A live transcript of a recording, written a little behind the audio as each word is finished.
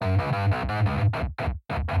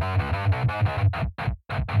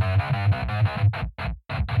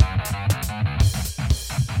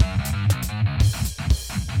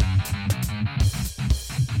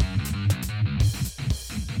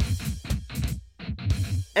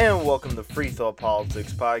And welcome to Free Thought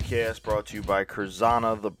Politics Podcast, brought to you by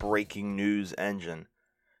Curzana, the breaking news engine.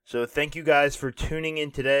 So thank you guys for tuning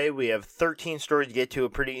in today. We have 13 stories to get to, a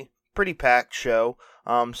pretty packed show.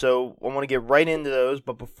 So I want to get right into those.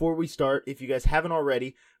 But before we start, if you guys haven't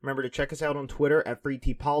already, remember to check us out on Twitter at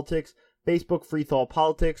FreeTPolitics, Facebook Free Thought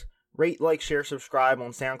Politics, rate, like, share, subscribe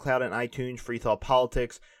on SoundCloud and iTunes, Free Thought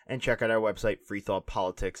Politics, and check out our website,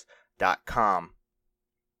 freethoughtpolitics.com.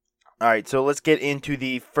 Alright, so let's get into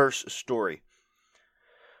the first story.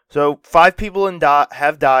 So, 5 people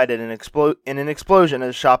have died in an explosion at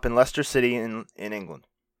a shop in Leicester City in England,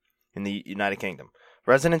 in the United Kingdom.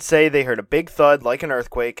 Residents say they heard a big thud like an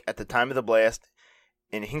earthquake at the time of the blast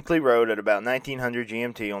in Hinckley Road at about 1900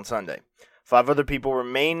 GMT on Sunday. 5 other people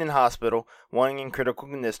remain in hospital, one in critical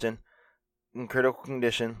condition,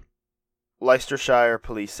 Leicestershire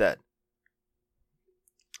police said.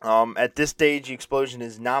 At this stage, the explosion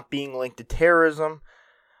is not being linked to terrorism.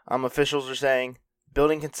 Officials are saying the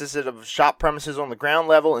building consisted of shop premises on the ground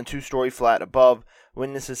level and 2-story flat above.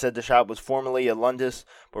 Witnesses said the shop was formerly a Lundis,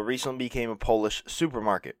 but recently became a Polish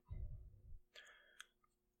supermarket.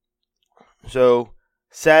 So,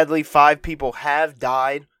 sadly, 5 people have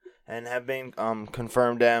died and have been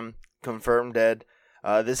confirmed dead.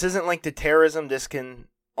 This isn't linked to terrorism. This can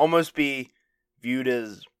almost be viewed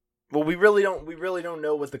as, well, we really don't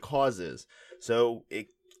know what the cause is. So it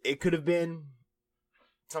could have been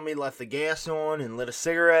somebody left the gas on and lit a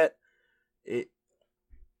cigarette. It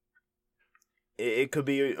could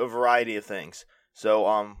be a variety of things.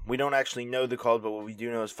 So we don't actually know the cause, but what we do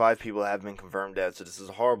know is 5 people have been confirmed dead. So this is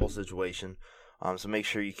a horrible situation. So make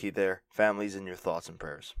sure you keep their families in your thoughts and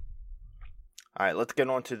prayers. All right, let's get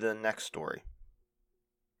on to the next story.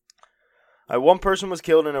 1 person was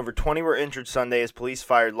killed and over 20 were injured Sunday as police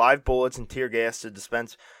fired live bullets and tear gas to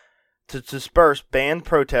disperse banned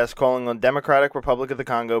protests calling on Democratic Republic of the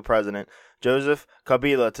Congo President Joseph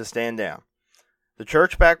Kabila to stand down. The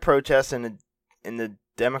church-backed protests in the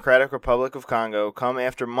Democratic Republic of Congo come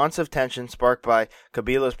after months of tension sparked by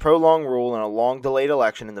Kabila's prolonged rule and a long-delayed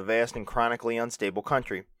election in the vast and chronically unstable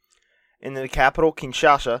country. In the capital,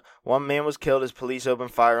 Kinshasa, 1 man was killed as police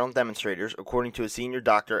opened fire on demonstrators, according to a senior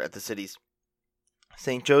doctor at the city's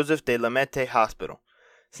St. Joseph de Lamete Hospital.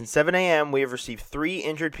 Since 7 a.m., we have received 3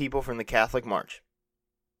 injured people from the Catholic March.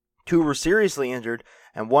 2 were seriously injured,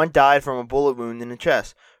 and 1 died from a bullet wound in the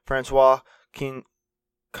chest, Francois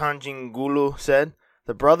Kanjingulu said.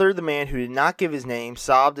 The brother of the man who did not give his name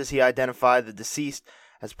sobbed as he identified the deceased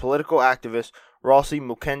as political activist Rossi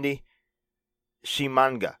Mukendi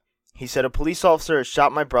Shimanga. He said, a police officer had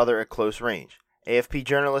shot my brother at close range. AFP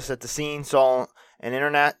journalists at the scene saw an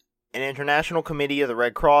international committee of the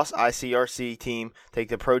Red Cross ICRC team take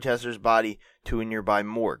the protester's body to a nearby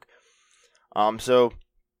morgue. So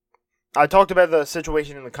I talked about the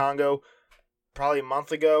situation in the Congo probably a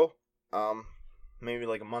month ago, maybe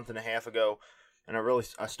like a month and a half ago, and I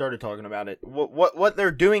started talking about it. What they're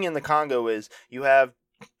doing in the Congo is you have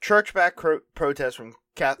church-backed protests from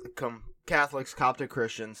Catholics, Coptic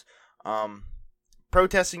Christians,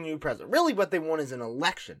 protesting new president. Really, what they want is an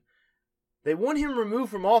election. They want him removed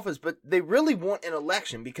from office, but they really want an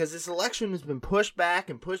election because this election has been pushed back,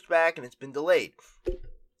 and it's been delayed.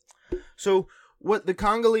 So what the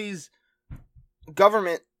Congolese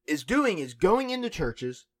government is doing is going into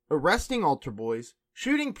churches, arresting altar boys,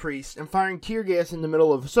 shooting priests, and firing tear gas in the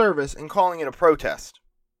middle of a service and calling it a protest.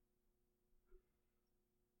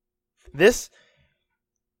 This,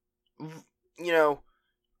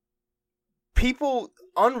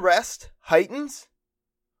 unrest heightens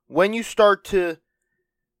when you start to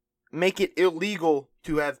make it illegal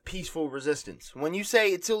to have peaceful resistance. When you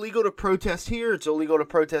say it's illegal to protest here, it's illegal to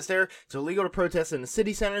protest there, it's illegal to protest in the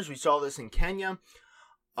city centers. We saw this in Kenya,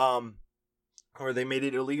 where they made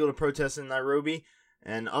it illegal to protest in Nairobi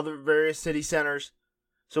and other various city centers.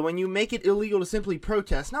 So when you make it illegal to simply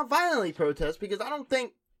protest, not violently protest, because I don't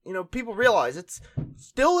think, people realize it's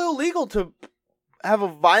still illegal to have a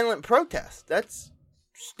violent protest. That's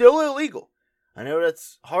still illegal. I know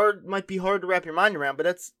that's hard, might be hard to wrap your mind around, but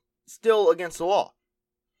that's still against the law.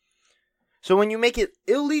 So when you make it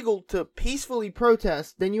illegal to peacefully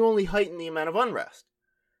protest, then you only heighten the amount of unrest.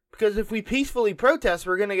 Because if we peacefully protest,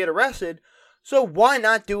 we're going to get arrested. So why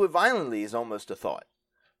not do it violently is almost a thought.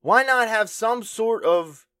 Why not have some sort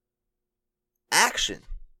of action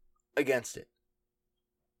against it?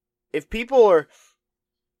 If people are,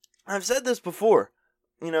 I've said this before,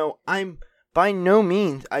 I by no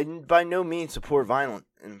means support violent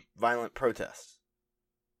protests.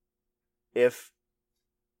 If,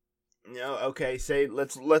 say,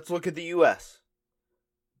 let's look at the U.S.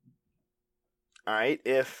 Alright,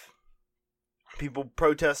 if people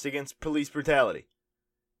protest against police brutality.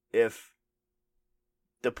 If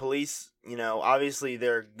the police, obviously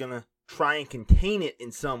they're going to try and contain it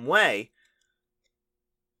in some way.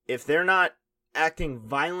 If they're not acting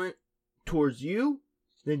violent towards you,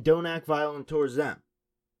 then don't act violent towards them.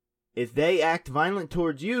 If they act violent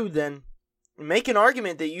towards you, then make an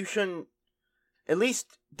argument that you shouldn't at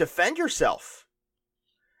least defend yourself.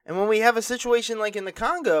 And when we have a situation like in the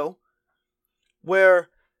Congo, where,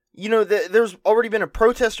 there's already been a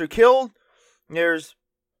protester killed, there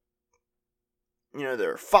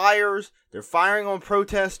are fires, they're firing on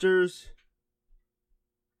protesters,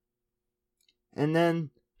 and then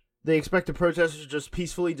they expect the protesters to just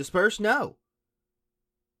peacefully disperse? No.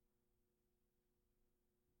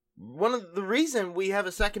 One of the reason we have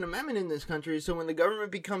a Second Amendment in this country is so when the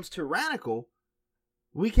government becomes tyrannical,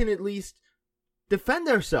 we can at least defend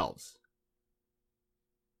ourselves.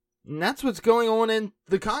 And that's what's going on in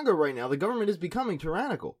the Congo right now. The government is becoming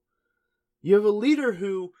tyrannical. You have a leader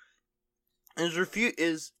who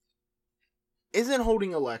isn't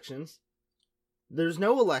holding elections. There's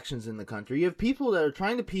no elections in the country. You have people that are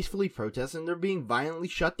trying to peacefully protest and they're being violently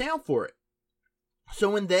shut down for it.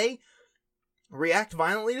 So when they react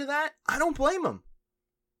violently to that, I don't blame them.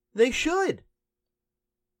 They should.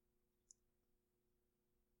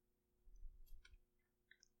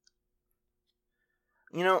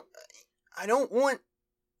 I don't want...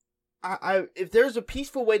 if there's a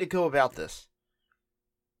peaceful way to go about this,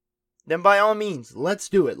 then by all means, let's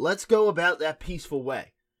do it. Let's go about that peaceful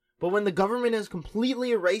way. But when the government has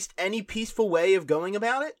completely erased any peaceful way of going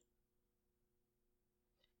about it,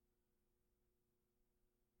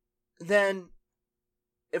 then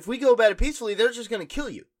if we go about it peacefully, they're just going to kill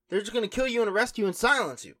you. They're just going to kill you and arrest you and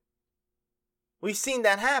silence you. We've seen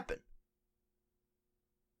that happen.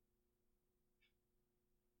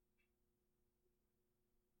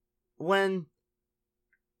 When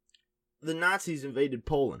the Nazis invaded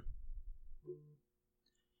Poland,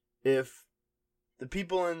 if the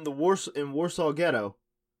people in Warsaw Ghetto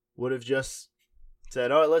would have just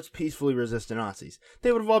said, "Oh, let's peacefully resist the Nazis,"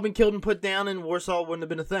 they would have all been killed and put down, and Warsaw wouldn't have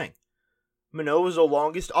been a thing. Minot was the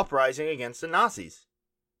longest uprising against the Nazis.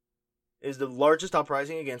 It is the largest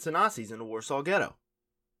uprising against the Nazis in the Warsaw Ghetto.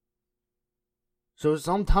 So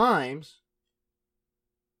sometimes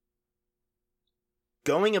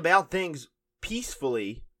going about things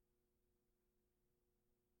peacefully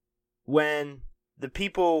when the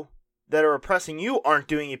people that are oppressing you aren't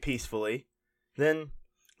doing it peacefully, then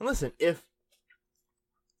listen, if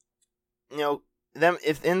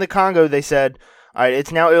in the Congo they said, all right,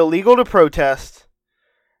 it's now illegal to protest,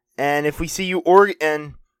 and if we see you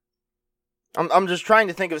and I'm just trying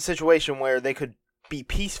to think of a situation where they could be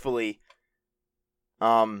peacefully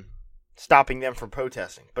stopping them from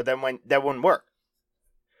protesting, but then that wouldn't work.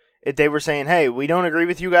 If they were saying, hey, we don't agree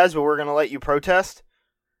with you guys, but we're going to let you protest,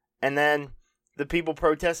 and then the people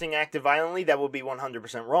protesting acted violently, that would be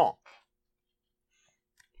 100% wrong.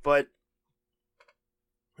 But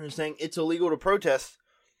they're saying it's illegal to protest,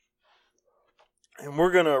 and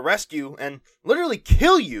we're going to arrest you and literally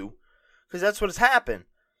kill you, because that's what has happened.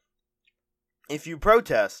 If you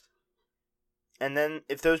protest, and then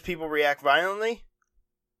if those people react violently,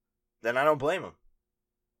 then I don't blame them.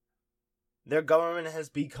 Their government has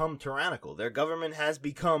become tyrannical. Their government has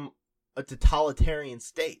become a totalitarian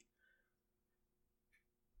state.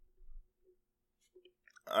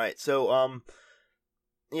 Alright, so,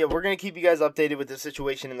 we're going to keep you guys updated with the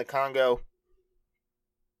situation in the Congo.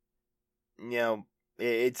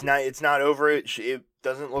 It's not over. It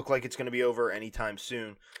doesn't look like it's going to be over anytime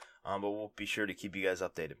soon. But we'll be sure to keep you guys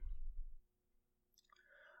updated.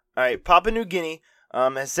 Alright, Papua New Guinea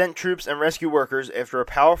has sent troops and rescue workers after a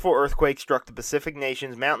powerful earthquake struck the Pacific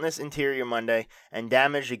nation's mountainous interior Monday and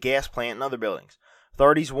damaged a gas plant and other buildings.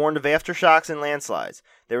 Authorities warned of aftershocks and landslides.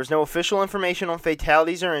 There was no official information on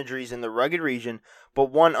fatalities or injuries in the rugged region,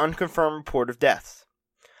 but one unconfirmed report of deaths.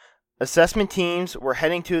 Assessment teams were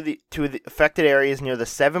heading to the affected areas near the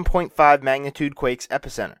 7.5 magnitude quake's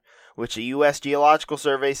epicenter, which the U.S. Geological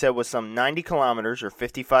Survey said was some 90 kilometers or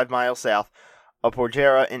 55 miles south of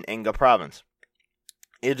Porgera in Enga province.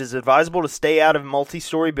 It is advisable to stay out of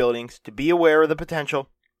multi-story buildings, to be aware of the potential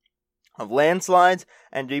of landslides,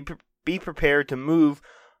 and to be prepared to move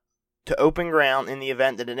to open ground in the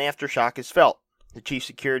event that an aftershock is felt, the Chief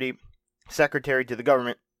Security Secretary to the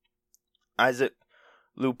government, Isaac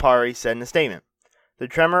Lupari, said in a statement. The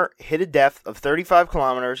tremor hit a depth of 35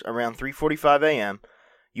 kilometers around 3:45 a.m.,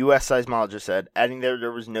 U.S. seismologists said, adding that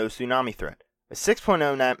there was no tsunami threat. A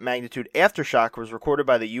 6.0 magnitude aftershock was recorded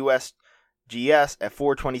by the USGS at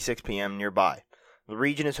 4:26 p.m. nearby. The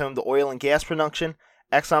region is home to oil and gas production,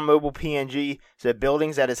 ExxonMobil PNG said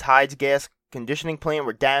buildings at its Hydes gas conditioning plant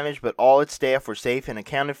were damaged, but all its staff were safe and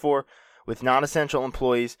accounted for, with non-essential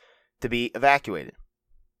employees to be evacuated.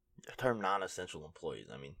 The term non-essential employees,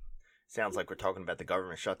 I mean, sounds like we're talking about the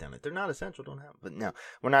government shutdown. If they're not essential, don't have. But no,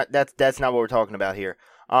 we're not. That's not what we're talking about here.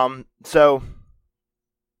 So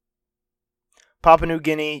Papua New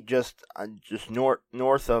Guinea, just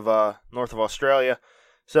north of Australia.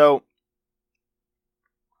 So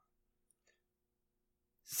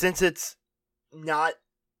since it's not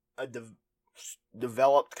a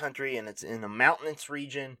developed country and it's in a mountainous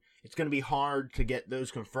region, it's going to be hard to get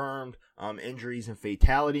those confirmed injuries and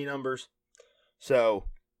fatality numbers. So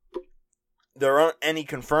there aren't any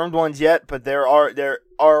confirmed ones yet, but there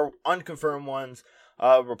are unconfirmed ones,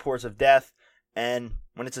 reports of death. And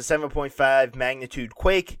when it's a 7.5 magnitude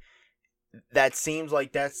quake, that seems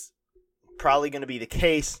like that's probably going to be the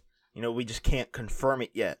case. You know, we just can't confirm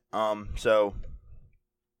it yet. So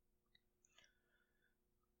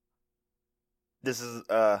this is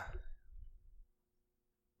a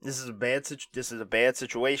bad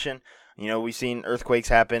situation. You know, we've seen earthquakes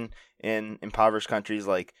happen in impoverished countries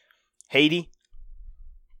like Haiti.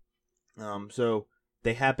 So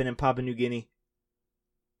they happen in Papua New Guinea.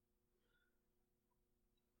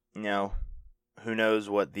 You know, who knows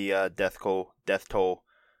what the death toll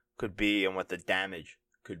could be and what the damage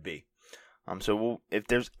could be. So if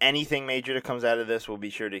there's anything major that comes out of this, we'll be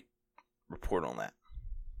sure to report on that.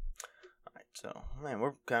 All right, so man,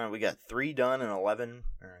 we got 3 done in 11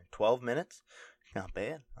 or 12 minutes. Not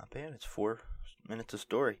bad. It's 4 minutes of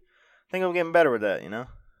story. I think I'm getting better with that, you know.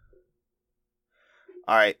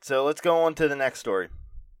 All right, so let's go on to the next story.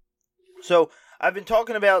 So I've been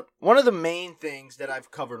talking about one of the main things that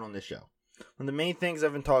I've covered on this show. One of the main things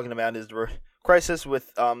I've been talking about is the crisis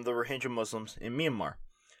with the Rohingya Muslims in Myanmar.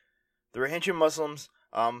 The Rohingya Muslims,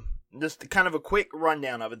 just kind of a quick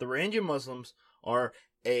rundown of it. The Rohingya Muslims are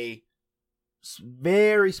a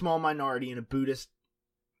very small minority in a Buddhist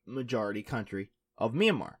majority country of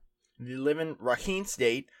Myanmar. They live in Rakhine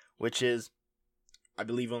State, which is, I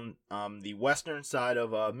believe, on the western side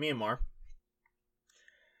of Myanmar.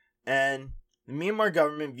 And the Myanmar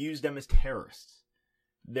government views them as terrorists.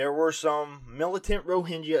 There were some militant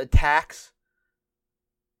Rohingya attacks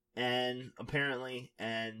against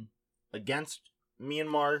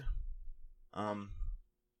Myanmar, the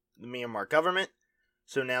Myanmar government.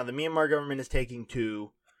 So now the Myanmar government is taking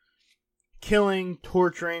to killing,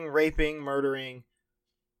 torturing, raping, murdering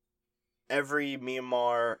every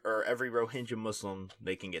Myanmar or every Rohingya Muslim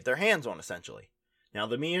they can get their hands on, essentially. Now,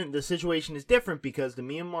 the situation is different because the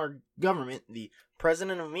Myanmar government, the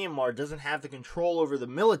president of Myanmar, doesn't have the control over the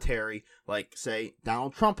military like, say,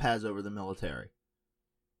 Donald Trump has over the military.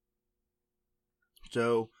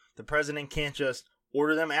 So the president can't just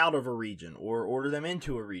order them out of a region or order them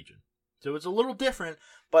into a region. So it's a little different,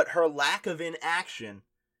 but her lack of inaction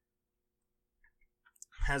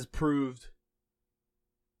has proved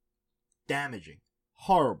damaging,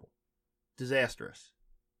 horrible, disastrous.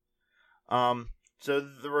 So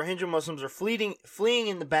the Rohingya Muslims are fleeing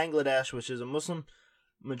into Bangladesh, which is a Muslim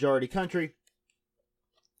majority country.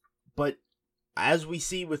 But as we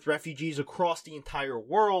see with refugees across the entire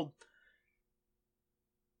world,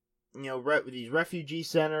 you know, these refugee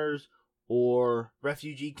centers or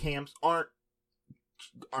refugee camps aren't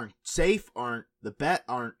safe, aren't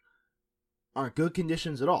good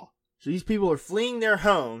conditions at all. So these people are fleeing their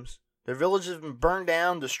homes. Their villages have been burned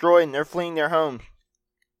down, destroyed, and they're fleeing their homes.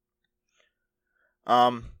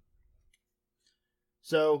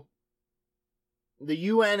 So the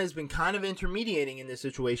UN has been kind of intermediating in this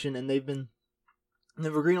situation, and they've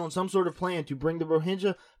agreed on some sort of plan to bring the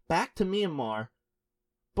Rohingya back to Myanmar,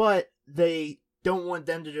 but they don't want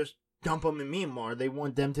them to just dump them in Myanmar. They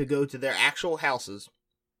want them to go to their actual houses,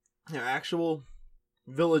 their actual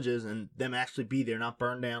villages, and them actually be there, not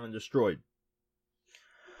burned down and destroyed.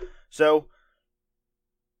 So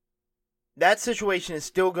that situation is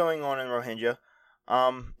still going on in Rohingya,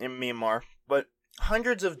 in Myanmar, but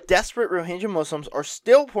hundreds of desperate Rohingya Muslims are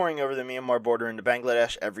still pouring over the Myanmar border into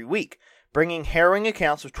Bangladesh every week, bringing harrowing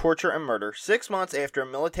accounts of torture and murder 6 months after a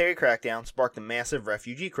military crackdown sparked a massive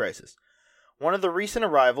refugee crisis. One of the recent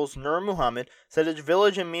arrivals, Nur Muhammad, said his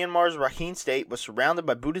village in Myanmar's Rakhine State was surrounded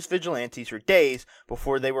by Buddhist vigilantes for days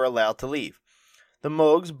before they were allowed to leave. The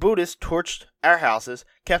Mughals, Buddhists, torched our houses,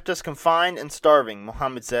 kept us confined and starving,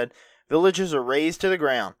 Muhammad said. Villages are razed to the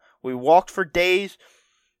ground. We walked for days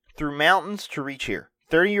through mountains to reach here.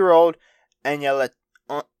 30-year-old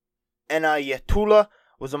Enayatullah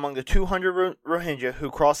was among the 200 Rohingya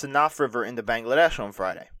who crossed the Naf River into Bangladesh on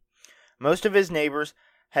Friday. Most of his neighbors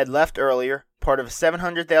had left earlier, part of a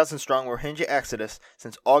 700,000-strong Rohingya exodus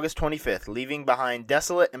since August 25th, leaving behind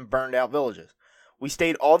desolate and burned-out villages. We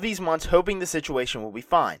stayed all these months hoping the situation will be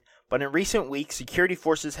fine, but in recent weeks, security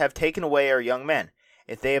forces have taken away our young men.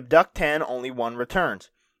 If they abduct 10, only one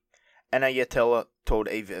returns, an Ayatollah told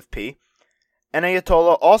AFP. An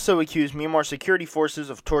Ayatollah also accused Myanmar security forces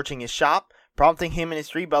of torching his shop, prompting him and his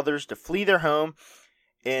 3 brothers to flee their home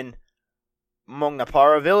in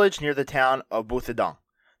Mongnapara village near the town of Buthodong.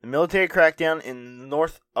 The military crackdown in the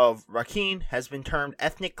north of Rakhine has been termed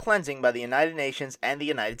ethnic cleansing by the United Nations and the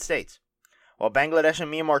United States. While Bangladesh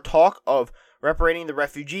and Myanmar talk of reparating the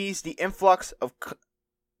refugees, the influx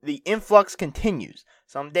continues.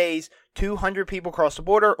 Some days, 200 people cross the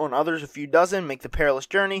border, on others a few dozen make the perilous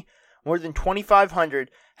journey. More than 2,500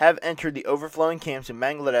 have entered the overflowing camps in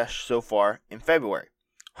Bangladesh so far in February.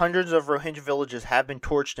 Hundreds of Rohingya villages have been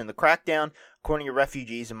torched in the crackdown, according to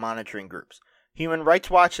refugees and monitoring groups. Human Rights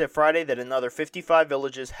Watch said Friday that another 55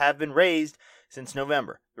 villages have been razed since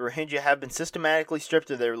November. The Rohingya have been systematically stripped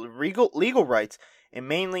of their legal rights in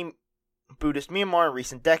mainly Buddhist Myanmar in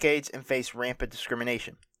recent decades and face rampant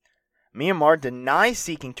discrimination. Myanmar denies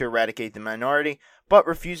seeking to eradicate the minority, but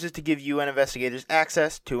refuses to give UN investigators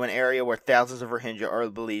access to an area where thousands of Rohingya are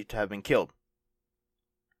believed to have been killed.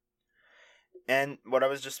 And what I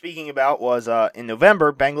was just speaking about was in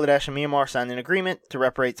November, Bangladesh and Myanmar signed an agreement to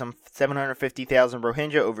reparate some 750,000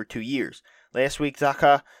 Rohingya over 2 years. Last week,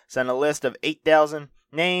 Dhaka sent a list of 8,000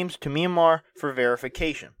 names to Myanmar for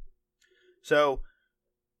verification. So,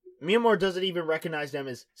 Myanmar doesn't even recognize them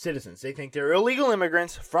as citizens. They think they're illegal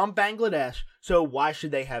immigrants from Bangladesh, so why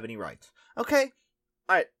should they have any rights? Okay,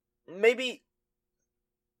 alright, maybe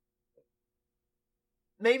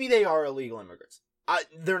they are illegal immigrants.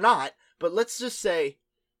 They're not. But let's just say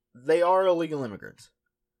they are illegal immigrants.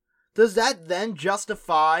 Does that then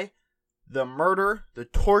justify the murder, the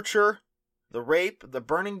torture, the rape, the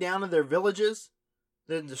burning down of their villages,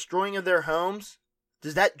 the destroying of their homes?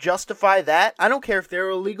 Does that justify that? I don't care if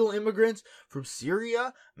they're illegal immigrants from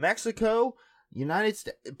Syria, Mexico, United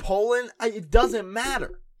States, Poland. It doesn't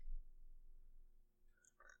matter.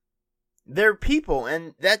 They're people,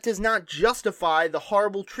 and that does not justify the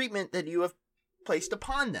horrible treatment that you have placed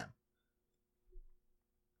upon them.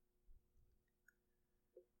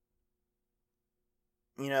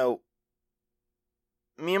 You know,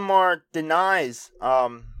 Myanmar denies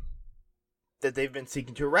that they've been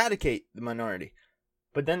seeking to eradicate the minority.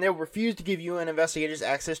 But then they'll refuse to give UN investigators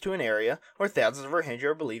access to an area where thousands of Rohingya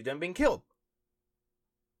are believed to have been killed.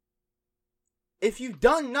 If you've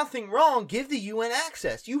done nothing wrong, give the UN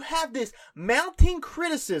access. You have this mounting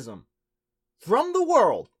criticism from the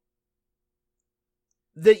world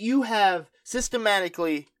that you have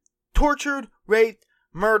systematically tortured, raped,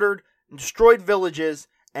 murdered, and destroyed villages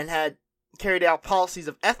and had carried out policies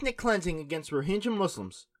of ethnic cleansing against Rohingya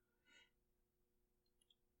Muslims.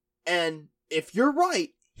 And if you're right,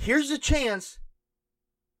 here's a chance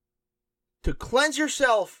to cleanse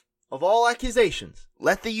yourself of all accusations.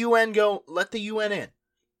 Let the UN go, let the UN in.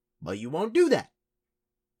 But you won't do that.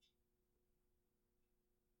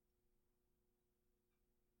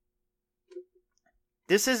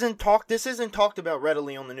 This isn't talked about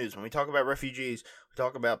readily on the news. When we talk about refugees, we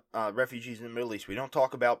talk about refugees in the Middle East. We don't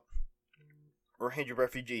talk about Rohingya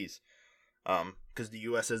refugees because the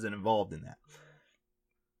U.S. isn't involved in that.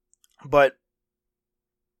 But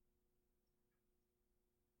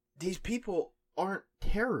these people aren't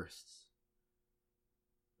terrorists.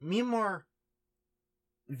 Myanmar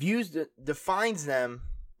defines them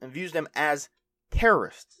and views them as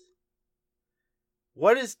terrorists.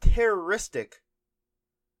 What is terroristic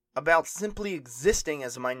about simply existing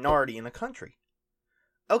as a minority in a country?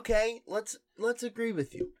 Okay, let's agree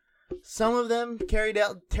with you. Some of them carried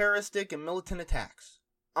out terroristic and militant attacks.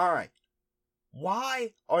 Alright.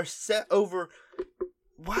 Why are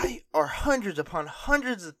hundreds upon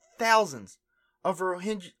hundreds of thousands of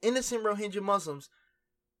innocent Rohingya Muslims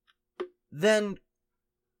then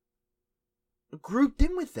grouped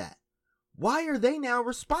in with that? Why are they now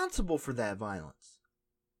responsible for that violence?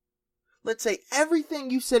 Let's say everything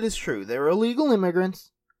you said is true. They're illegal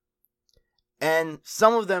immigrants, and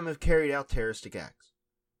some of them have carried out terroristic acts.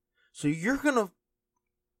 So you're going to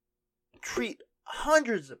treat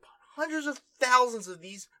hundreds of thousands of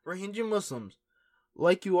these Rohingya Muslims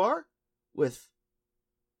like you are, with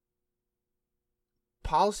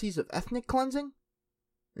policies of ethnic cleansing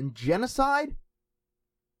and genocide?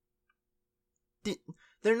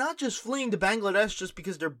 They're not just fleeing to Bangladesh just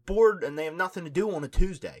because they're bored and they have nothing to do on a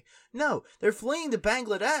Tuesday. No, they're fleeing to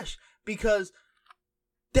Bangladesh because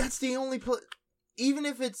that's the only place, even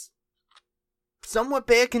if it's somewhat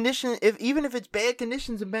bad condition. Even if it's bad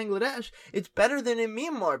conditions in Bangladesh, it's better than in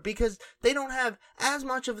Myanmar because they don't have as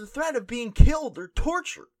much of the threat of being killed or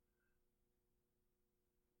tortured.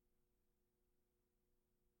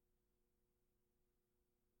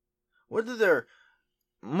 Whether they're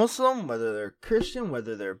Muslim, whether they're Christian,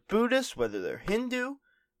 whether they're Buddhist, whether they're Hindu,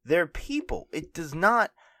 they're people. It does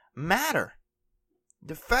not matter.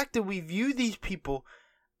 The fact that we view these people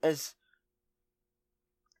as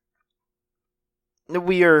that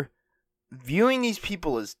we are viewing these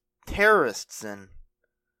people as terrorists and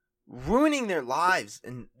ruining their lives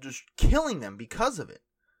and just killing them because of it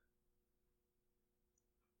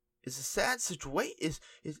is a sad situation.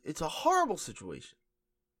 It's a horrible situation.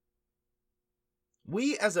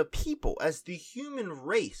 We as a people, as the human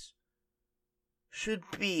race, should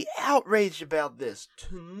be outraged about this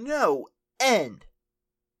to no end.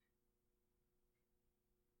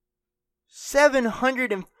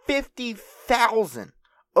 750,000.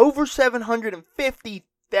 Over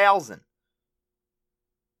 750,000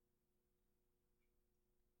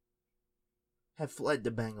 have fled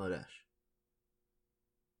to Bangladesh.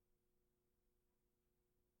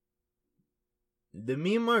 The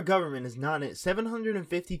Myanmar government is not in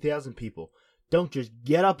 750,000 people don't just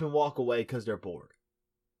get up and walk away because they're bored.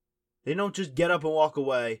 They don't just get up and walk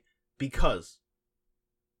away because.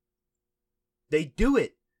 They do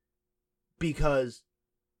it because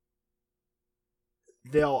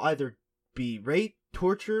they'll either be raped,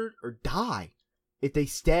 tortured, or die if they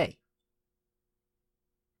stay.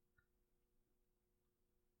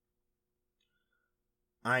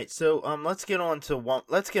 All right, so let's get on to one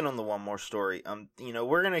more story.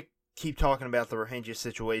 We're gonna keep talking about the Rohingya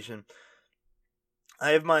situation.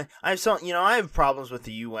 I have problems with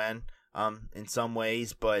the UN in some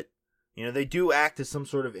ways, but they do act as some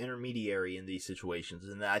sort of intermediary in these situations,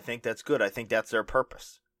 and I think that's good. I think that's their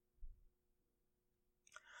purpose.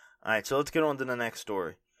 All right, so let's get on to the next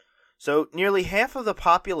story. So, nearly half of the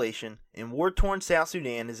population in war-torn South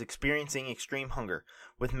Sudan is experiencing extreme hunger,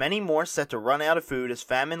 with many more set to run out of food as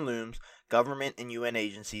famine looms, government and UN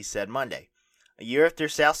agencies said Monday. A year after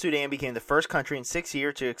South Sudan became the first country in 6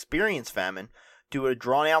 years to experience famine due to a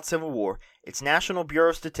drawn-out civil war, its National Bureau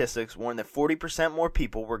of Statistics warned that 40% more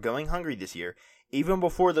people were going hungry this year, even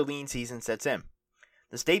before the lean season sets in.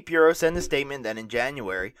 The State Bureau said in a statement that in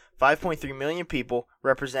January, 5.3 million people,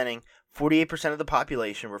 representing 48% of the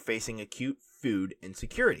population, were facing acute food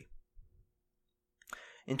insecurity.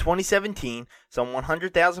 In 2017, some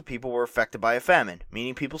 100,000 people were affected by a famine,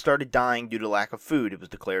 meaning people started dying due to lack of food, it was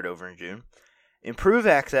declared over in June. Improved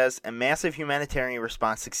access and massive humanitarian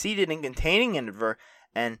response succeeded in containing and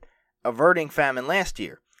averting famine last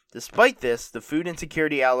year. Despite this, the food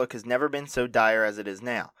insecurity outlook has never been so dire as it is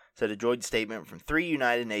now, said a joint statement from 3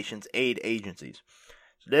 United Nations aid agencies.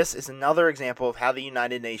 So this is another example of how the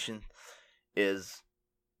United Nations is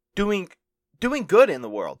doing good in the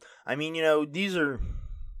world. I mean,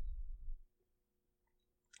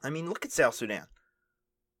 look at South Sudan.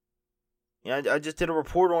 I just did a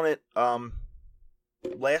report on it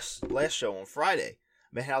last show on Friday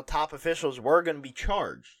about how top officials were going to be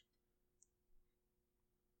charged.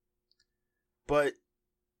 But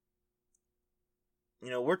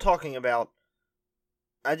we're talking about,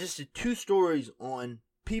 I just did 2 stories on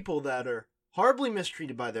people that are horribly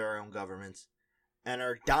mistreated by their own governments and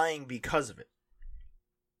are dying because of it.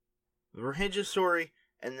 The Rohingya story,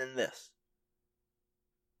 and then this.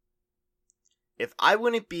 If I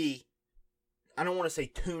wouldn't be, I don't want to say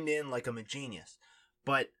tuned in like I'm a genius,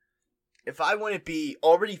 but if I wouldn't be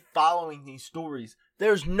already following these stories,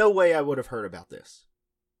 there's no way I would have heard about this.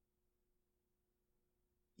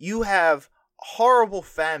 You have horrible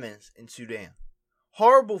famines in Sudan.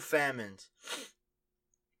 Horrible famines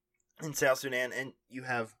in South Sudan, and you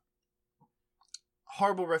have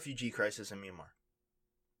horrible refugee crisis in Myanmar.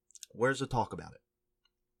 Where's the talk about it?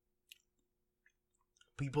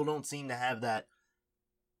 People don't seem to have that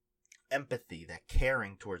empathy, that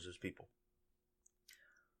caring towards those people.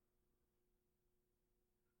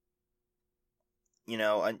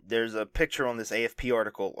 There's a picture on this AFP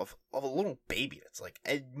article of a little baby that's like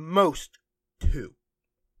at most 2,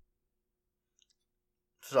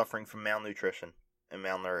 suffering from malnutrition and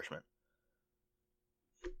malnourishment.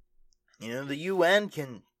 The UN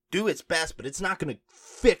can do its best, but it's not going to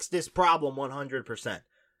fix this problem 100%.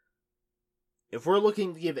 If we're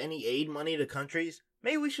looking to give any aid money to countries,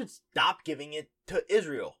 maybe we should stop giving it to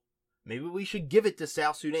Israel. Maybe we should give it to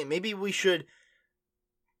South Sudan. Maybe we should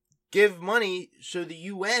give money so the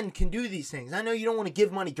UN can do these things. I know you don't want to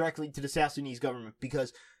give money directly to the South Sudanese government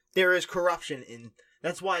because there is corruption in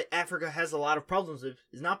That's why Africa has a lot of problems.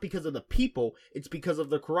 It's not because of the people, it's because of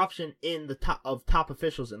the corruption in the top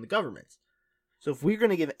officials in the governments. So if we're going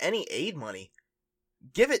to give any aid money,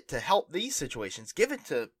 give it to help these situations. Give it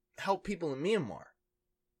to help people in Myanmar.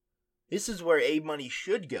 This is where aid money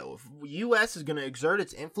should go. If the U.S. is going to exert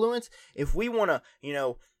its influence, if we want to,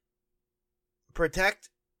 protect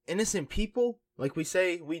innocent people, like we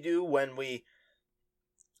say we do when we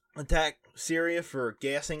attack Syria for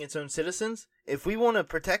gassing its own citizens, if we want to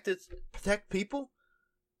protect people,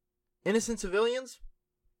 innocent civilians,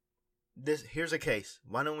 here's a case.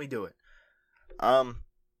 Why don't we do it?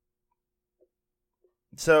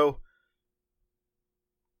 So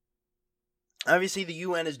obviously, the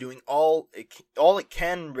UN is doing all it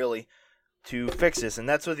can, really, to fix this, and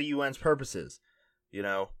that's what the UN's purpose is.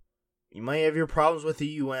 You might have your problems with the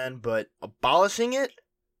UN, but abolishing it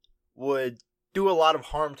would do a lot of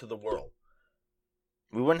harm to the world.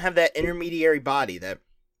 We wouldn't have that intermediary body that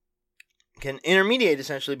can intermediate,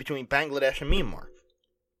 essentially, between Bangladesh and Myanmar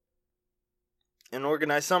and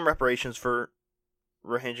organize some reparations for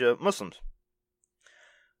Rohingya Muslims.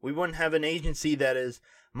 We wouldn't have an agency that is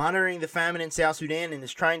monitoring the famine in South Sudan and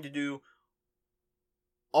is trying to do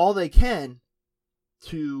all they can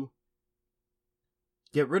to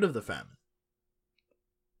get rid of the famine.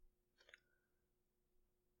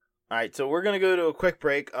 Alright, so we're going to go to a quick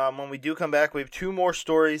break. When we do come back, we have two more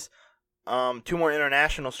stories, two more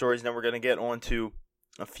international stories, and then we're going to get on to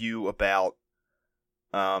a few about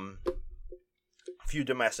a few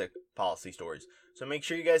domestic policy stories. So make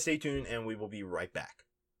sure you guys stay tuned, and we will be right back.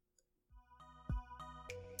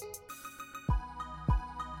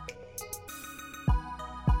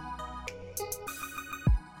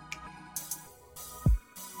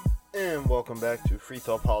 And welcome back to Free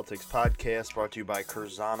Thought Politics Podcast, brought to you by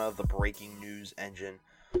Curzana, the breaking news engine.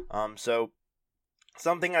 So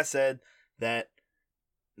something I started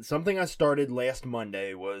last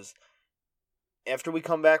Monday was, after we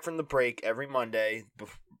come back from the break every Monday,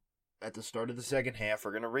 at the start of the second half,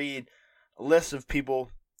 we're going to read a list of people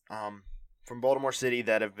from Baltimore City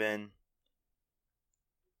that have been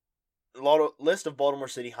list of Baltimore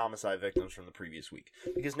City homicide victims from the previous week,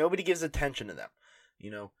 because nobody gives attention to them.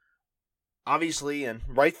 Obviously, and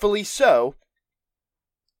rightfully so,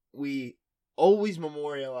 we always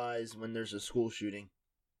memorialize when there's a school shooting,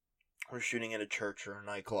 or shooting at a church or a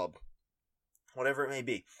nightclub, whatever it may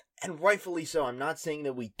be. And rightfully so. I'm not saying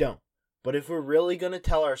that we don't. But if we're really going to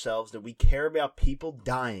tell ourselves that we care about people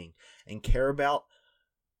dying and care about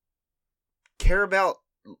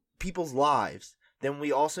people's lives, then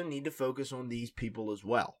we also need to focus on these people as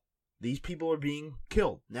well. These people are being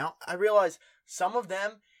killed. Now, I realize some of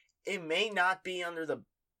them, it may not be under the,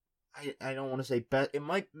 I don't want to say bet, it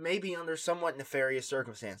may be under somewhat nefarious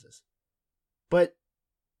circumstances. But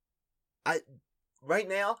right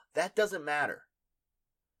now, that doesn't matter.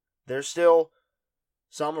 There's still,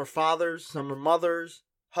 some are fathers, some are mothers,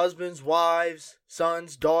 husbands, wives,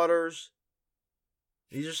 sons, daughters.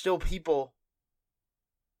 These are still people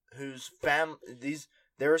whose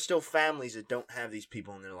there are still families that don't have these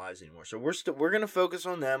people in their lives anymore. So we're going to focus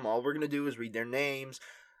on them. All we're going to do is read their names,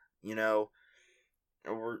 or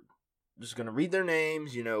we're just going to read their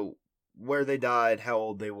names, where they died, how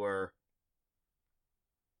old they were,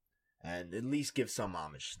 and at least give some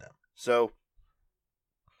homage to them. So,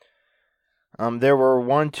 there were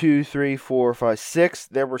 6.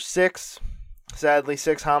 There were six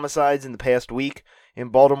homicides in the past week in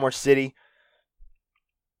Baltimore City.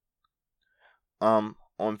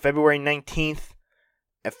 On February 19th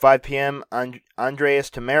at 5 p.m.,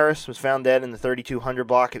 Andreas Tamaris was found dead in the 3200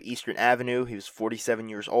 block of Eastern Avenue. He was 47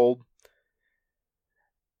 years old.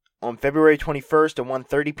 On February 21st at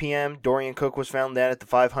 1:30 p.m., Dorian Cook was found dead at the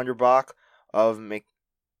 500 block of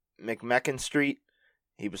McMecken Street.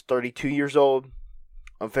 He was 32 years old.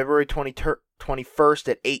 On February 21st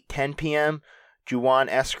at 8:10 p.m., Juwan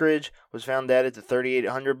Eskridge was found dead at the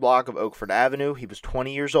 3800 block of Oakford Avenue. He was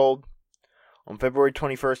 20 years old. On February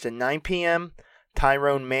 21st at 9 p.m.,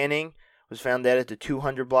 Tyrone Manning was found dead at the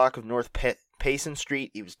 200 block of North Payson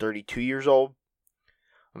Street. He was 32 years old.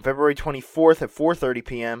 On February 24th at 4:30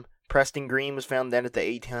 p.m., Preston Green was found dead at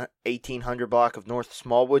the 1800 block of North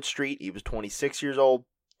Smallwood Street. He was 26 years old.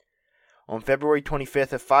 On February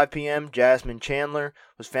 25th at 5 p.m., Jasmine Chandler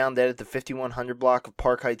was found dead at the 5100 block of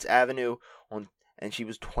Park Heights Avenue, and she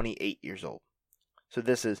was 28 years old. So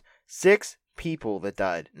this is 6 people that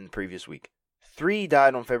died in the previous week. 3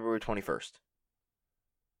 died on February 21st.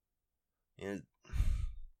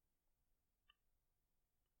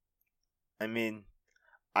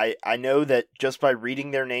 I know that just by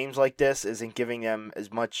reading their names like this isn't giving them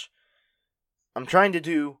as much. I'm trying to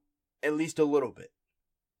do at least a little bit.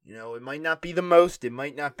 It might not be the most. It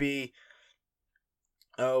might not be,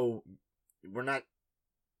 we're not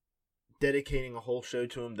dedicating a whole show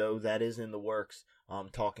to him, though that is in the works.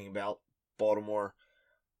 Talking about Baltimore,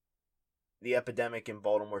 the epidemic in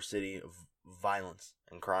Baltimore City of violence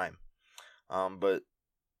and crime. But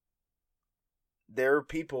there are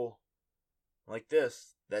people like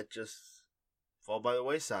this that just fall by the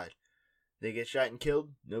wayside. They get shot and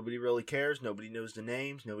killed. Nobody really cares. Nobody knows the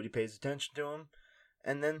names. Nobody pays attention to them.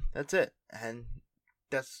 And then that's it. And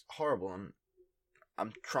that's horrible.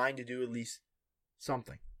 I'm trying to do at least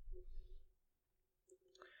something.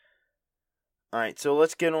 Alright, so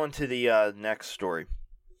let's get on to the next story.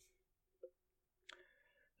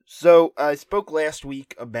 So, I spoke last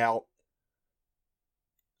week about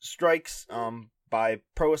strikes by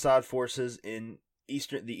pro-Assad forces in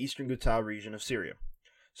the eastern Ghouta region of Syria.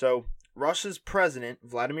 So, Russia's president,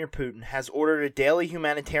 Vladimir Putin, has ordered a daily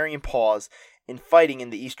humanitarian pause in fighting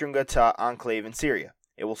in the eastern Ghouta enclave in Syria.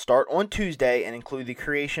 It will start on Tuesday and include the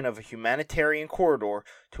creation of a humanitarian corridor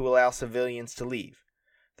to allow civilians to leave.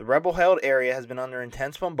 The rebel-held area has been under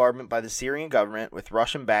intense bombardment by the Syrian government with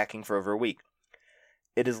Russian backing for over a week.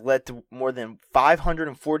 It has led to more than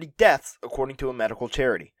 540 deaths, according to a medical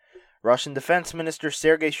charity. Russian Defense Minister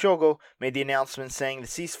Sergei Shoigu made the announcement saying the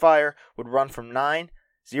ceasefire would run from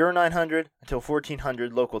 0900 until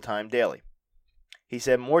 1400 local time daily. He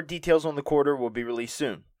said more details on the corridor will be released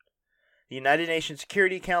soon. The United Nations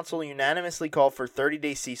Security Council unanimously called for a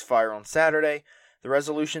 30-day ceasefire on Saturday. The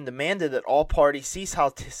resolution demanded that all parties cease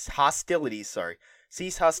hostilities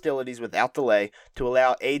without delay to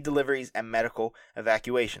allow aid deliveries and medical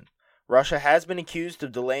evacuation. Russia has been accused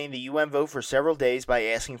of delaying the UN vote for several days by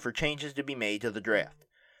asking for changes to be made to the draft.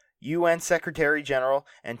 UN Secretary General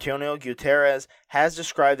Antonio Guterres has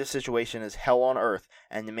described the situation as hell on earth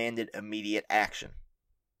and demanded immediate action.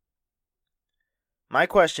 My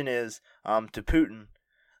question is to Putin,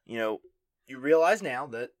 you realize now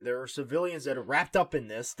that there are civilians that are wrapped up in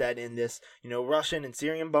this, Russian and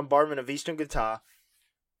Syrian bombardment of eastern Ghouta,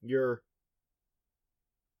 you're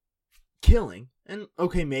killing, and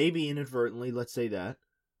okay, maybe inadvertently, let's say that.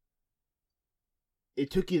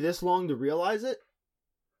 It took you this long to realize it?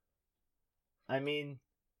 I mean,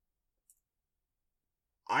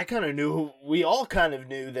 we all kind of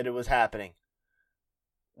knew that it was happening.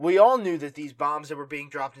 We all knew that these bombs that were being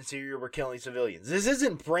dropped in Syria were killing civilians. This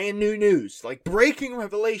isn't brand new news, like breaking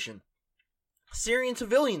revelation. Syrian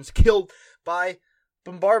civilians killed by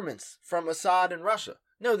bombardments from Assad and Russia.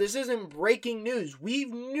 No, this isn't breaking news. We've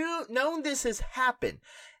known this has happened.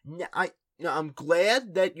 I'm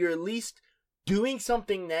glad that you're at least doing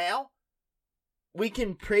something now. We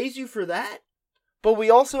can praise you for that. But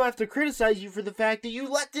we also have to criticize you for the fact that you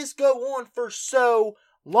let this go on for so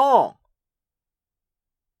long.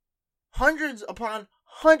 Hundreds upon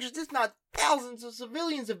hundreds, if not thousands of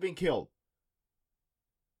civilians have been killed.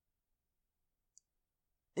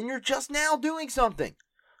 And you're just now doing something.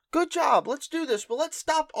 Good job, let's do this, but let's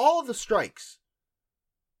stop all of the strikes.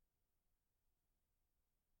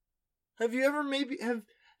 Have you ever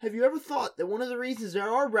thought that one of the reasons there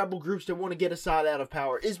are rebel groups that want to get Assad out of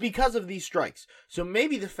power is because of these strikes? So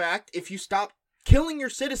maybe the fact, if you stop killing your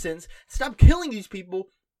citizens, stop killing these people,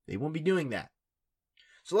 they won't be doing that.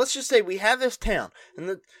 So let's just say we have this town,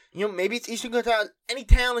 and maybe it's eastern Ghouta, any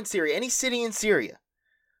town in Syria, any city in Syria.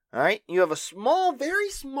 All right, you have a small, very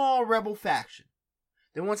small rebel faction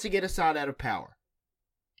that wants to get Assad out of power.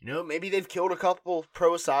 Maybe they've killed a couple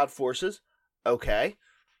pro-Assad forces. Okay.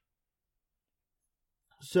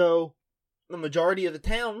 So the majority of the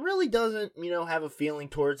town really doesn't, have a feeling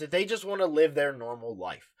towards it. They just want to live their normal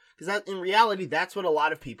life. Because in reality, that's what a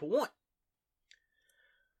lot of people want.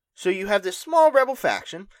 So you have this small rebel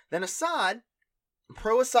faction, then Assad,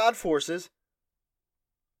 pro-Assad forces,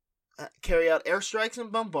 carry out airstrikes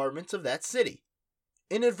and bombardments of that city.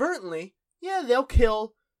 Inadvertently, they'll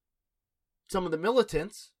kill some of the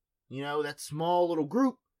militants, that small little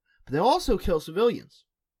group, but they'll also kill civilians.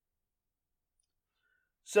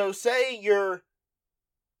 So say you're,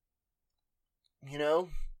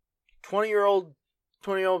 20-year-old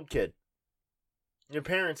kid. Your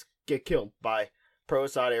parents get killed by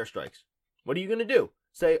pro-Assad airstrikes. What are you going to do?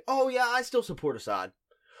 Say, oh yeah, I still support Assad.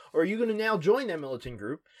 Or are you going to now join that militant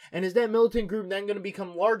group? And is that militant group then going to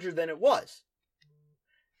become larger than it was?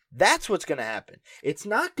 That's what's going to happen. It's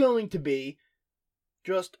not going to be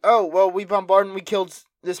just, we bombarded and we killed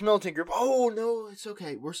this militant group. Oh, no, it's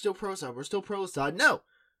okay. We're still pro-Assad. We're still pro-Assad. No.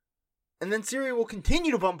 And then Syria will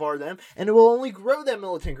continue to bombard them, and it will only grow that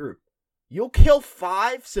militant group. You'll kill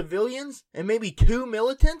 5 civilians and maybe 2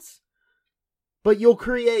 militants, but you'll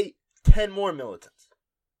create 10 more militants.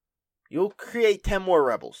 you'll create 10 more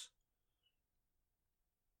rebels.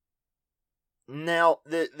 Now,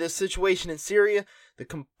 the situation in Syria, the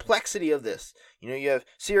complexity of this. You have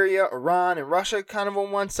Syria, Iran, and Russia kind of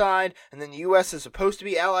on one side, and then the U.S. is supposed to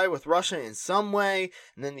be allied with Russia in some way,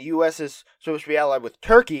 and then the U.S. is supposed to be allied with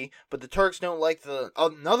Turkey, but the Turks don't like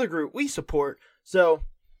another group we support. So,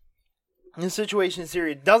 the situation in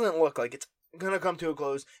Syria doesn't look like it's going to come to a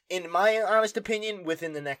close, in my honest opinion,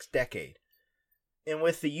 within the next decade. And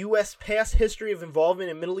with the U.S. past history of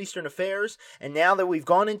involvement in Middle Eastern affairs, and now that we've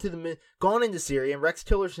gone into Syria, and Rex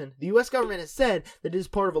Tillerson, the U.S. government has said that it is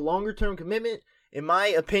part of a longer-term commitment. In my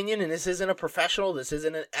opinion, and this isn't a professional, this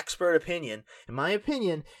isn't an expert opinion, in my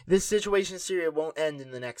opinion, this situation in Syria won't end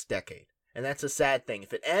in the next decade. And that's a sad thing.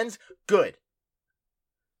 If it ends, good.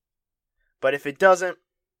 But if it doesn't,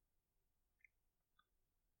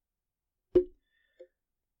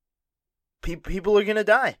 people are going to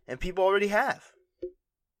die, and people already have.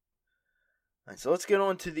 All right, so let's get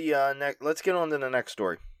on to the next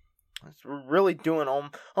story. We're really doing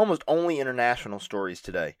almost only international stories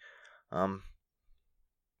today,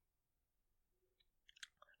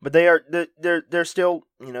 but they're still,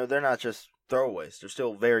 they're not just throwaways. They're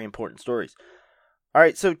still very important stories. All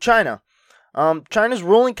right, so China. China's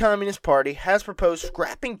ruling Communist Party has proposed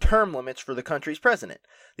scrapping term limits for the country's president,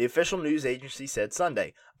 the official news agency said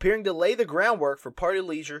Sunday, appearing to lay the groundwork for party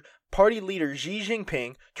leader Xi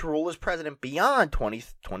Jinping to rule as president beyond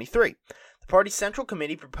 2023. The party's Central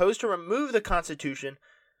Committee proposed to remove from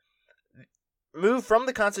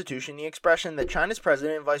the Constitution the expression that China's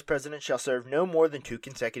president and vice president shall serve no more than 2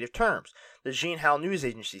 consecutive terms, the Xinhua news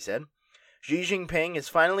agency said. Xi Jinping has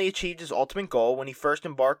finally achieved his ultimate goal when he first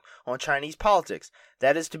embarked on Chinese politics,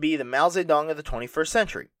 that is to be the Mao Zedong of the 21st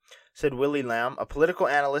century, said Willie Lam, a political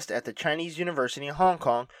analyst at the Chinese University in Hong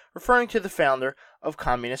Kong, referring to the founder of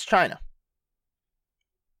Communist China.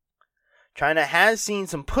 China has seen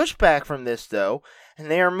some pushback from this, though, and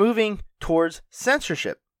they are moving towards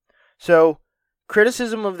censorship. So,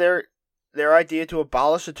 criticism of their idea to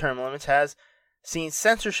abolish the term limits has seen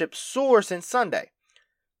censorship soar since Sunday.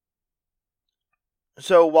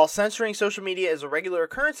 So, while censoring social media is a regular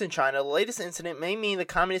occurrence in China, the latest incident may mean the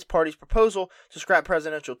Communist Party's proposal to scrap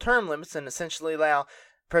presidential term limits and essentially allow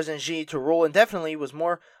President Xi to rule indefinitely was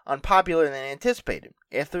more unpopular than anticipated.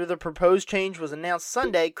 After the proposed change was announced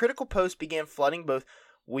Sunday, critical posts began flooding both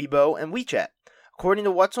Weibo and WeChat. According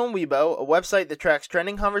to What's on Weibo, a website that tracks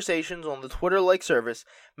trending conversations on the Twitter-like service,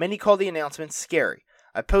 many call the announcement scary.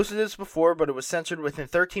 I posted this before, but it was censored within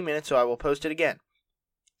 13 minutes, so I will post it again.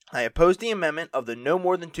 I oppose the amendment of the no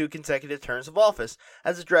more than 2 consecutive terms of office,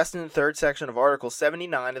 as addressed in the third section of Article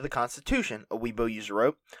 79 of the Constitution, a Weibo user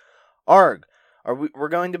wrote. Arg, we're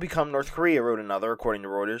going to become North Korea, wrote another, according to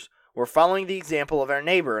Reuters. We're following the example of our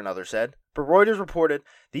neighbor, another said. But Reuters reported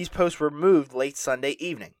these posts were moved late Sunday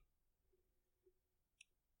evening.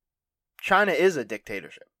 China is a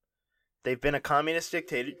dictatorship. They've been a communist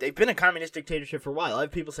dictatorship for a while. I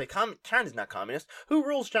have people say China's not communist. Who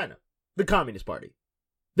rules China? The Communist Party.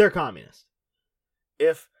 They're communist.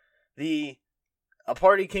 If a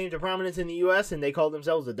party came to prominence in the U.S. and they called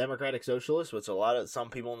themselves the Democratic Socialists, which some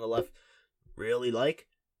people on the left really like,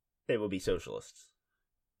 they will be socialists.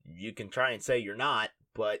 You can try and say you're not,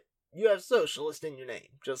 but you have socialist in your name.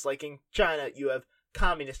 Just like in China, you have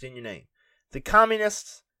communist in your name.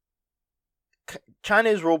 China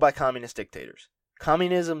is ruled by communist dictators.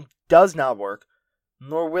 Communism does not work,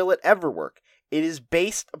 nor will it ever work. It is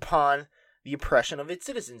based upon the oppression of its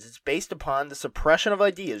citizens. It's based upon the suppression of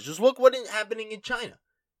ideas. Just look what is happening in China.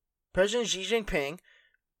 President Xi Jinping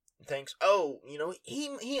thinks,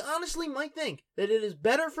 he honestly might think that it is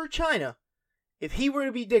better for China if he were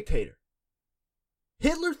to be dictator.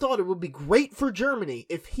 Hitler thought it would be great for Germany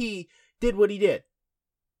if he did what he did.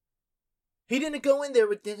 He didn't go in there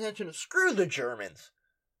with the intention of screw the Germans.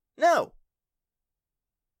 No.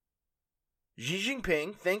 Xi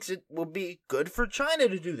Jinping thinks it will be good for China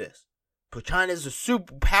to do this. But China is a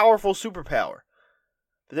powerful superpower.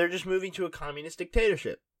 But they're just moving to a communist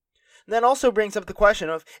dictatorship. And that also brings up the question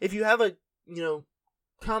of if you have a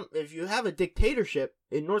dictatorship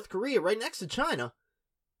in North Korea right next to China,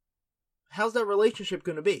 how's that relationship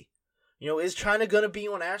going to be? Is China going to be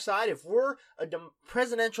on our side? If we're a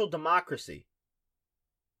presidential democracy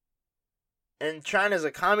and China's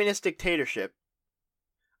a communist dictatorship,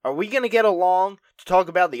 are we going to get along to talk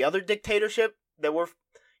about the other dictatorship that we're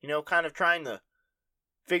kind of trying to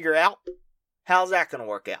figure out? How's that going to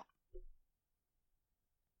work out?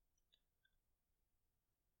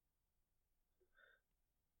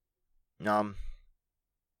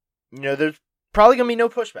 There's probably going to be no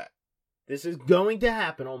pushback. This is going to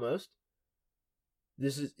happen almost.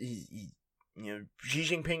 This is, Xi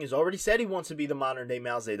Jinping has already said he wants to be the modern day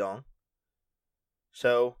Mao Zedong.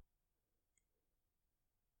 So,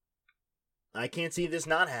 I can't see this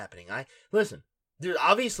not happening. Listen, there's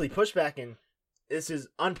obviously pushback, and this is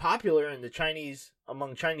unpopular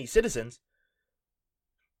among Chinese citizens.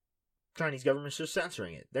 Chinese government's just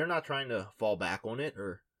censoring it. They're not trying to fall back on it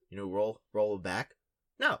or, roll it back.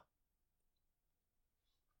 No.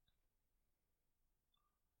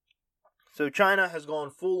 So China has gone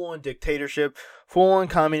full-on dictatorship, full-on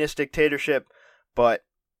communist dictatorship, but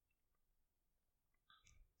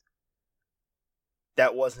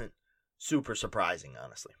that wasn't super surprising,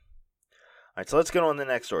 honestly. All right, so let's get on to the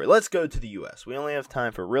next story. Let's go to the U.S. We only have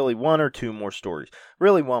time for really one or two more stories.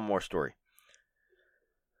 Really one more story.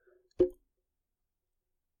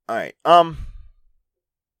 All right. I'm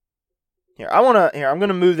going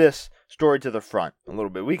to move this story to the front a little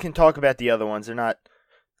bit. We can talk about the other ones. They're not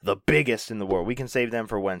the biggest in the world. We can save them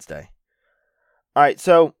for Wednesday. All right,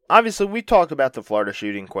 so obviously we talked about the Florida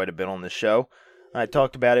shooting quite a bit on this show. I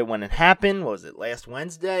talked about it when it happened. Was it last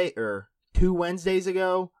Wednesday or 2 Wednesdays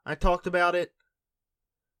ago? I talked about it.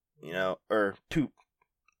 Not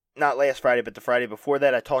last Friday, but the Friday before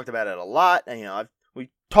that. I talked about it a lot. And,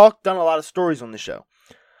 done a lot of stories on the show.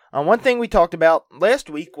 One thing we talked about last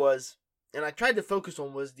week was, and I tried to focus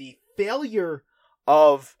on, was the failure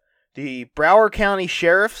of the Broward County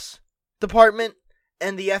Sheriff's Department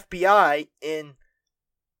and the FBI in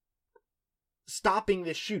stopping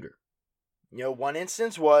this shooter. One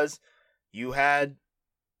instance was you had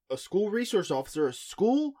a school resource officer,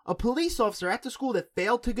 a police officer at the school that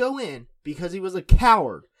failed to go in because he was a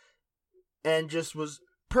coward and just was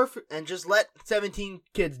perfect and just let 17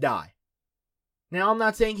 kids die. Now, I'm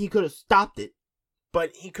not saying he could have stopped it,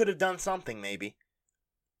 but he could have done something maybe.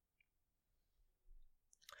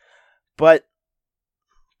 But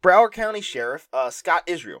Broward County Sheriff Scott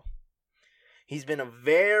Israel, he's been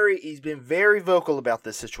very vocal about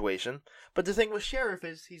this situation. But the thing with sheriff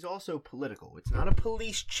is he's also political. It's not a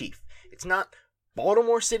police chief. It's not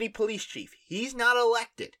Baltimore City Police Chief. He's not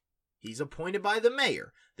elected. He's appointed by the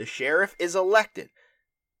mayor. The sheriff is elected.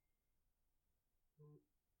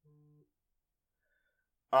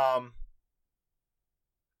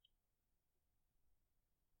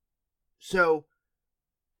 So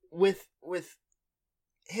with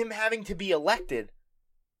him having to be elected,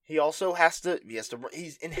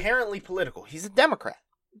 he's inherently political. He's a Democrat.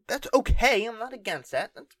 That's okay. I'm not against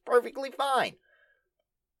that. That's perfectly fine.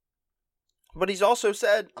 But he's also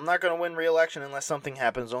said, I'm not going to win re-election unless something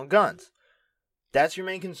happens on guns. That's your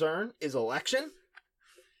main concern, is election?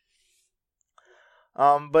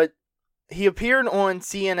 But he appeared on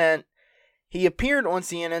CNN. He appeared on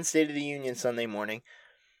CNN State of the Union Sunday morning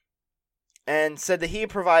and said that he had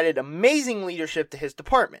provided amazing leadership to his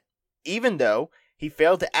department, even though he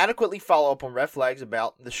failed to adequately follow up on red flags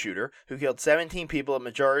about the shooter who killed 17 people at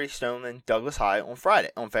Majority Stone and Douglas High on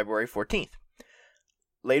February 14th.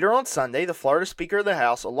 Later on Sunday, the Florida Speaker of the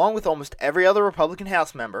House, along with almost every other Republican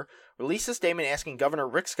House member, released a statement asking Governor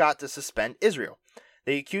Rick Scott to suspend Israel.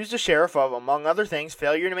 They accused the sheriff of, among other things,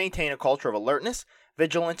 failure to maintain a culture of alertness,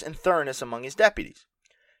 vigilance, and thoroughness among his deputies.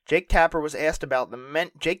 Jake Tapper asked about the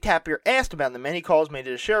many calls made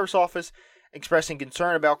to the sheriff's office expressing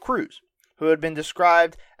concern about Cruz, who had been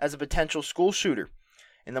described as a potential school shooter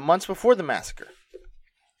in the months before the massacre.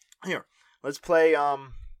 Here, let's play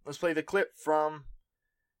the clip from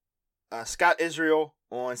Scott Israel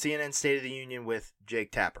on CNN State of the Union with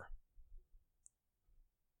Jake Tapper.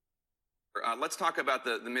 Let's talk about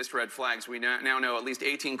the missed red flags. We now know at least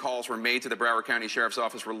 18 calls were made to the Broward County Sheriff's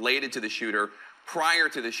Office related to the shooter prior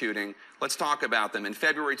to the shooting. Let's talk about them. In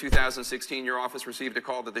February 2016, your office received a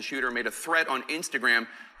call that the shooter made a threat on Instagram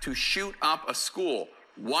to shoot up a school.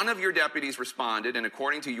 One of your deputies responded, and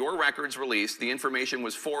according to your records released, the information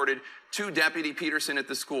was forwarded to Deputy Peterson at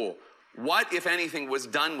the school. What, if anything, was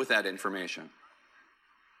done with that information?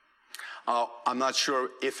 I'm not sure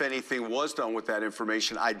if anything was done with that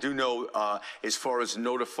information. I do know as far as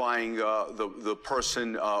notifying the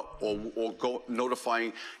person or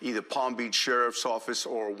notifying either Palm Beach Sheriff's Office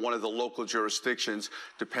or one of the local jurisdictions,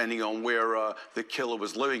 depending on where the killer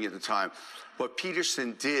was living at the time. But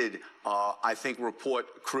Peterson did, I think,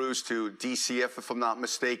 report Cruz to DCF, if I'm not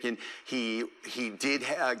mistaken. He did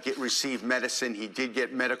receive medicine. He did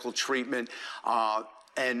get medical treatment.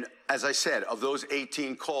 And as I said, of those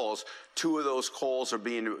 18 calls, 2 of those calls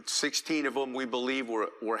 16 of them we believe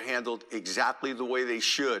were handled exactly the way they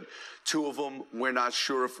should. 2 of them, we're not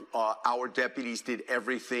sure if our deputies did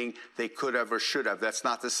everything they could have or should have. That's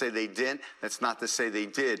not to say they didn't. That's not to say they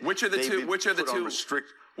did. Which are the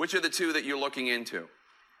two that you're looking into?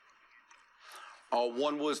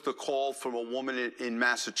 One was the call from a woman in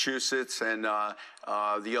Massachusetts, and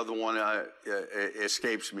the other one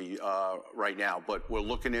escapes me right now. But we're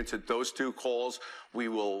looking into those two calls. We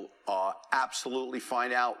will absolutely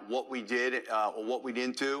find out what we did or what we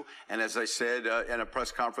didn't do. And as I said in a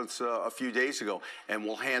press conference a few days ago, and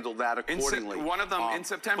we'll handle that accordingly. One of them in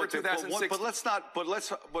September 2006.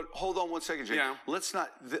 But hold on one second, Jay. Yeah. Let's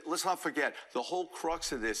not forget the whole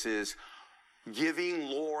crux of this is giving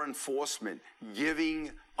law enforcement,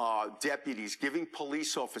 giving deputies, giving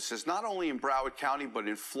police officers, not only in Broward County, but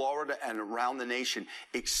in Florida and around the nation,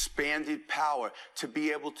 expanded power to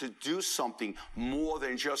be able to do something more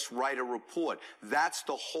than just write a report. That's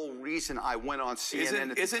the whole reason I went on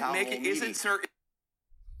CNN at the town hall meeting.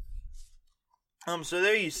 So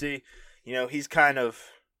there you see, he's kind of...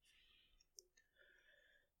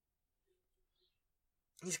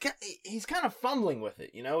 He's kind of fumbling with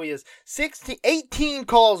it, He has 18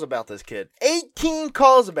 calls about this kid. 18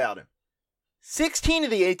 calls about him. 16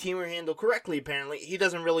 of the 18 were handled correctly, apparently. He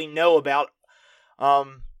doesn't really know about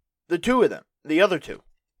the two of them, the other two.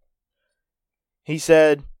 He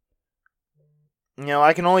said,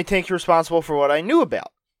 I can only take you responsible for what I knew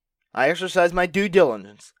about. I exercised my due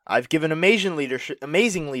diligence. I've given amazing leadership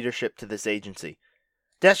to this agency.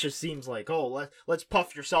 That just seems like, let's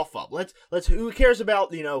puff yourself up. Let's who cares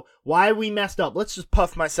about, why we messed up? Let's just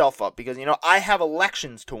puff myself up because, I have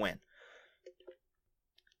elections to win.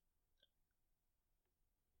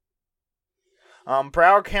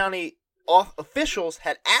 Broward County officials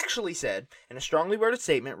had actually said in a strongly worded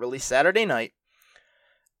statement released Saturday night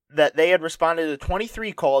that they had responded to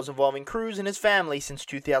 23 calls involving Cruz and his family since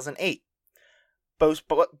 2008. But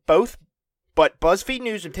BuzzFeed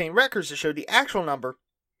News obtained records to show the actual number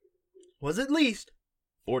was at least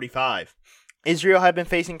 45. Israel had been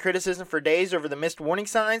facing criticism for days over the missed warning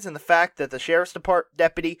signs and the fact that the sheriff's department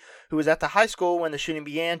deputy who was at the high school when the shooting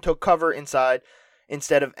began took cover inside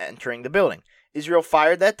instead of entering the building. Israel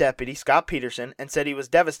fired that deputy, Scott Peterson, and said he was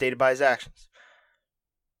devastated by his actions.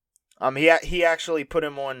 He actually put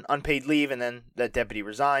him on unpaid leave, and then that deputy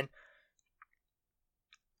resigned.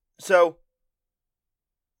 So,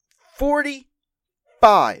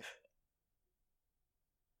 45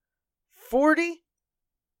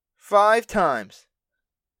 times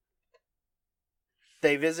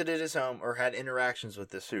they visited his home or had interactions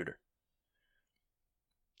with this shooter.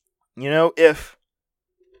 If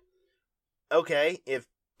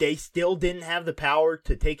they still didn't have the power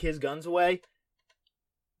to take his guns away,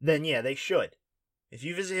 then yeah, they should. If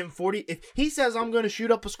you visit him if he says, I'm going to shoot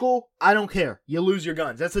up a school, I don't care. You lose your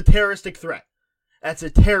guns. That's a terroristic threat.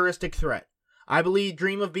 I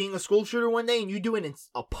dream of being a school shooter one day, and you do it in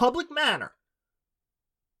a public manner.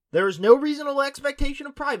 There is no reasonable expectation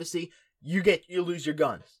of privacy. You lose your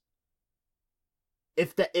guns.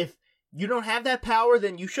 If you don't have that power,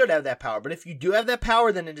 then you should have that power. But if you do have that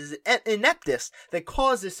power, then it is ineptness that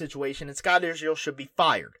caused this situation, and Scott Israel should be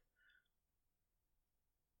fired.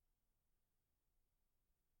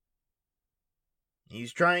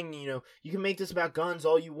 He's trying, you can make this about guns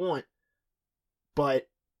all you want, but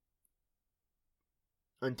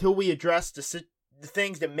until we address the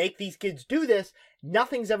things that make these kids do this,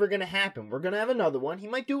 nothing's ever going to happen. We're going to have another one. He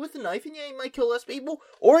might do it with a knife, and yeah, he might kill less people,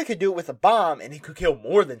 or he could do it with a bomb, and he could kill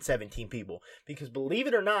more than 17 people. Because believe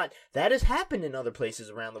it or not, that has happened in other places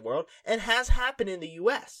around the world, and has happened in the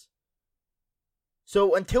U.S.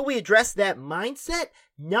 So until we address that mindset,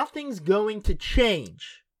 nothing's going to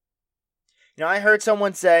change. I heard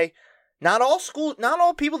someone say, not all school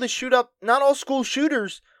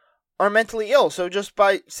shooters are mentally ill. So just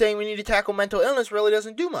by saying we need to tackle mental illness really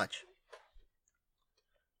doesn't do much.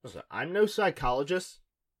 Listen, I'm no psychologist,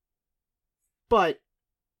 but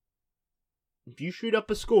if you shoot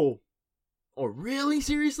up a school or really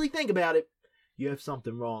seriously think about it, you have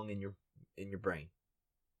something wrong in your brain.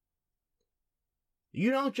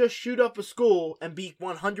 You don't just shoot up a school and be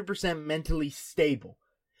 100% mentally stable.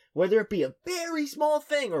 Whether it be a very small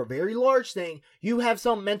thing or a very large thing, you have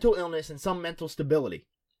some mental illness and some mental stability.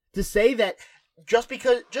 To say that just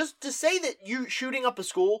to say that you shooting up a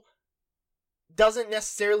school doesn't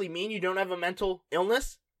necessarily mean you don't have a mental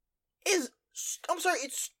illness it's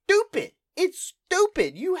stupid. It's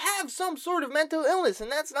stupid. You have some sort of mental illness,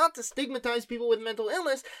 and that's not to stigmatize people with mental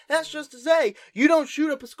illness. That's just to say you don't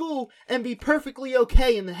shoot up a school and be perfectly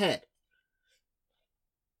okay in the head.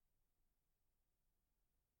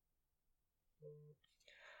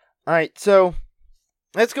 Alright, so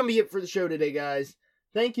that's going to be it for the show today, guys.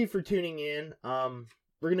 Thank you for tuning in.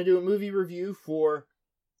 We're going to do a movie review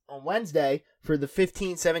on Wednesday for the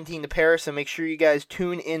 15-17 to Paris, so make sure you guys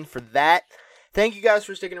tune in for that. Thank you guys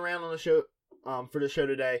for sticking around on the show for the show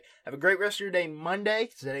today. Have a great rest of your day Monday.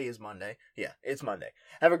 Today is Monday. Yeah, it's Monday.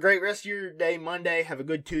 Have a great rest of your day Monday. Have a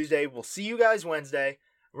good Tuesday. We'll see you guys Wednesday.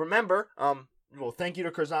 Remember, well, thank you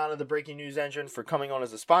to Curzana, the Breaking News Engine, for coming on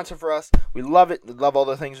as a sponsor for us. We love it. We love all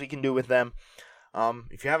the things we can do with them.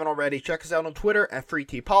 If you haven't already, check us out on Twitter at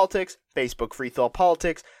FreeTPolitics, Facebook Free Thought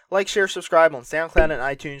Politics. Like, share, subscribe on SoundCloud and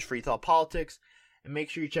iTunes, Free Thought Politics. And make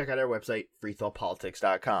sure you check out our website,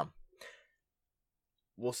 freethoughtpolitics.com.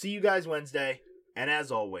 We'll see you guys Wednesday. And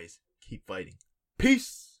as always, keep fighting.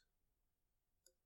 Peace!